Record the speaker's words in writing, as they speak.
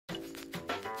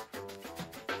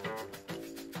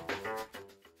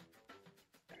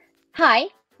Hi,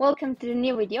 welcome to the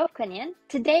new video of Coniun.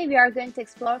 Today we are going to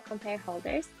explore compare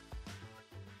holders.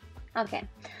 Okay,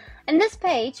 in this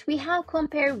page we have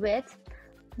compare with.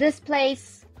 This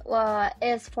place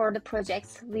is for the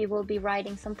projects. We will be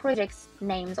writing some projects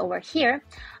names over here,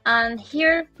 and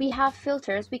here we have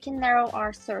filters. We can narrow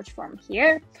our search from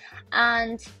here,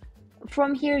 and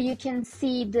from here you can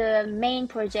see the main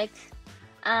project,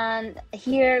 and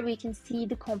here we can see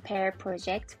the compare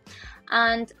project.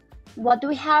 And what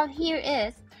we have here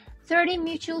is 30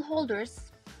 mutual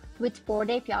holders with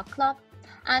Bored Ape Yacht Club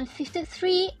and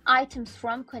 53 items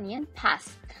from Coniun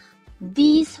Pass.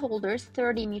 These holders,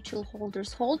 30 mutual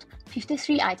holders, hold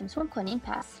 53 items from Coniun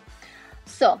Pass.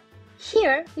 So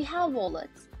here we have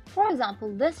wallets. For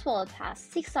example, this wallet has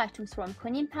 6 items from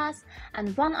Coniun Pass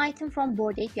and 1 item from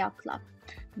Bored Ape Yacht Club.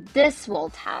 This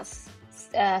wallet has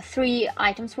 3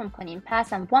 items from Coniun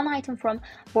Pass and 1 item from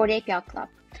Bored Ape Yacht Club.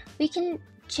 We can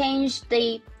change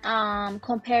the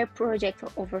compare project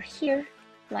over here,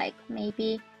 like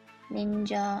maybe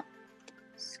Ninja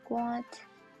Squad.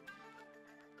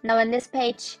 Now in this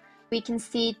page we can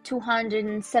see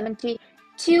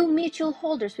 272 mutual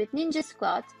holders with Ninja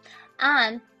Squad,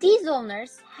 and these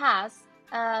owners has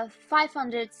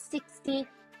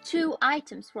 562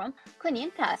 items from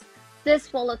Coniun Pass.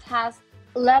 This wallet has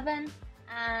 11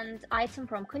 items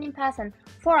from Coniun Pass and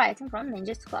 4 items from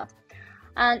Ninja Squad.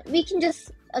 And we can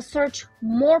just search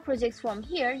more projects from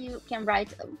here. You can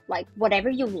write like whatever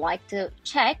you like to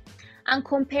check and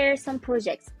compare some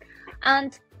projects.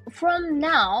 And from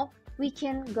now we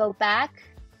can go back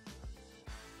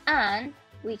and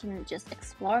we can just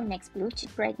explore next blue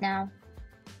chip right now.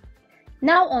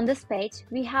 Now on this page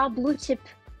we have blue chip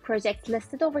projects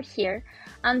listed over here,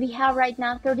 and we have right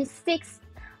now 36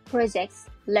 projects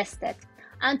listed.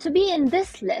 And to be in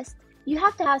this list you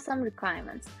have to have some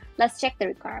requirements. Let's check the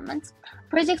requirements.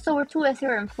 Projects over 2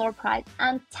 Ethereum floor price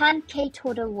and 10K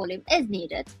total volume is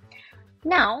needed.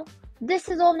 Now, this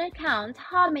is owner count.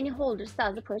 How many holders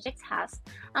does the project has?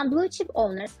 And blue chip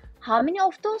owners, how many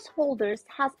of those holders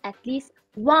has at least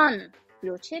one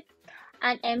blue chip?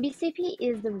 And NBCP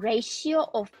is the ratio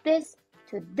of this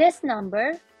to this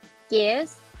number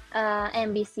gives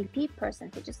NBCP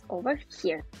percentages over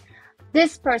here.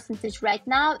 This percentage right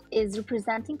now is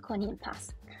representing Coniun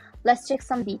Pass. Let's check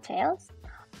some details.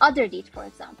 Other deed, for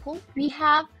example, we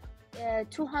have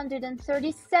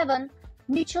 237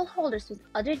 mutual holders with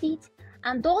other deeds,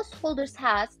 and those holders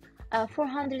has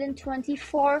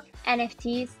 424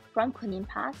 NFTs from Coniun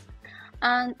Pass.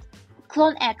 And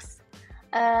Clone X,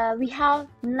 we have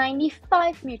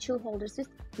 95 mutual holders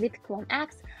with Clone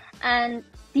X, and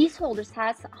these holders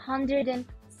has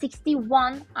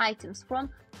 161 items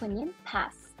from Coniun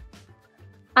Pass.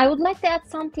 I would like to add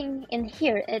something in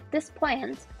here at this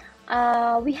point.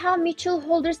 We have mutual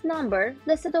holders number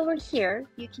listed over here.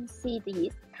 You can see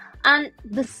these, and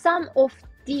the sum of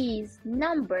these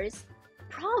numbers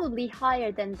probably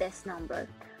higher than this number.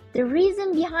 The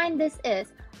reason behind this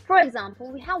is, for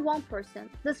example, we have one person.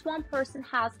 This one person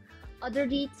has other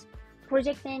deeds,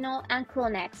 Project Nano and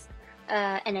CloneX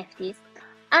NFTs,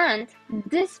 and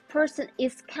this person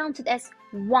is counted as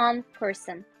one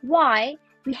person. Why?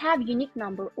 We have unique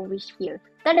number over here.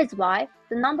 That is why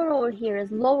the number over here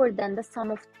is lower than the sum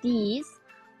of these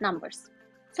numbers.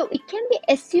 So it can be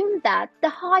assumed that the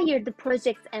higher the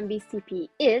project's NBCP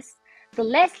is, the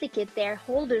less liquid their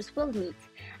holders will need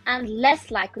and less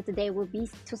likely they will be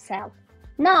to sell.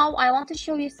 Now I want to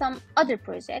show you some other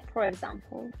project. For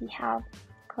example, we have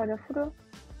Carrefour.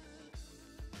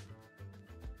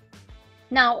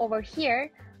 Now over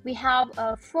here we have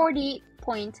a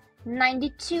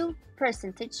 40.92%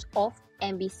 of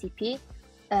NBCP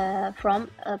from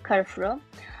Carrefour,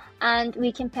 and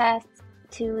we can pass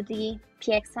to the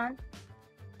PXN.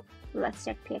 Let's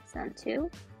check PXN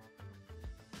too.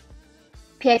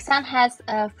 PXN has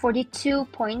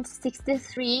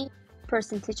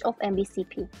 42.63% of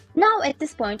NBCP. Now at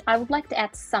this point I would like to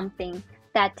add something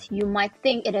that you might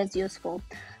think it is useful.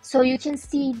 So you can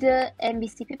see the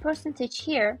NBCP percentage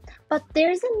here, but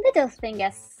there's a little thing,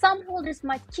 as some holders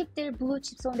might keep their blue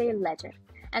chips on their ledger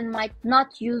and might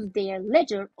not use their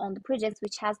ledger on the projects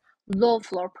which has low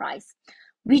floor price,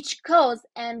 which cause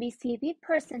NBCP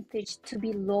percentage to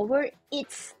be lower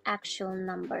its actual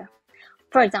number.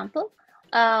 For example,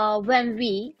 when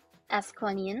we as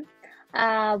Coniun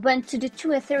went to the 2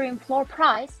 Ethereum floor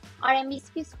price, our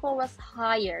NBCP score was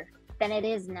higher than it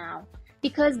is now,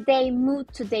 because they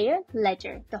moved to their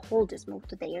ledger. The holders moved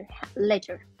to their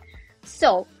ledger.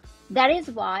 So that is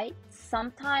why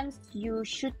sometimes you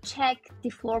should check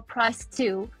the floor price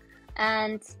too.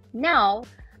 And now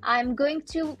I'm going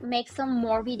to make some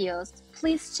more videos.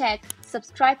 Please check,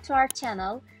 subscribe to our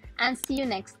channel, and see you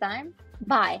next time.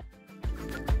 Bye.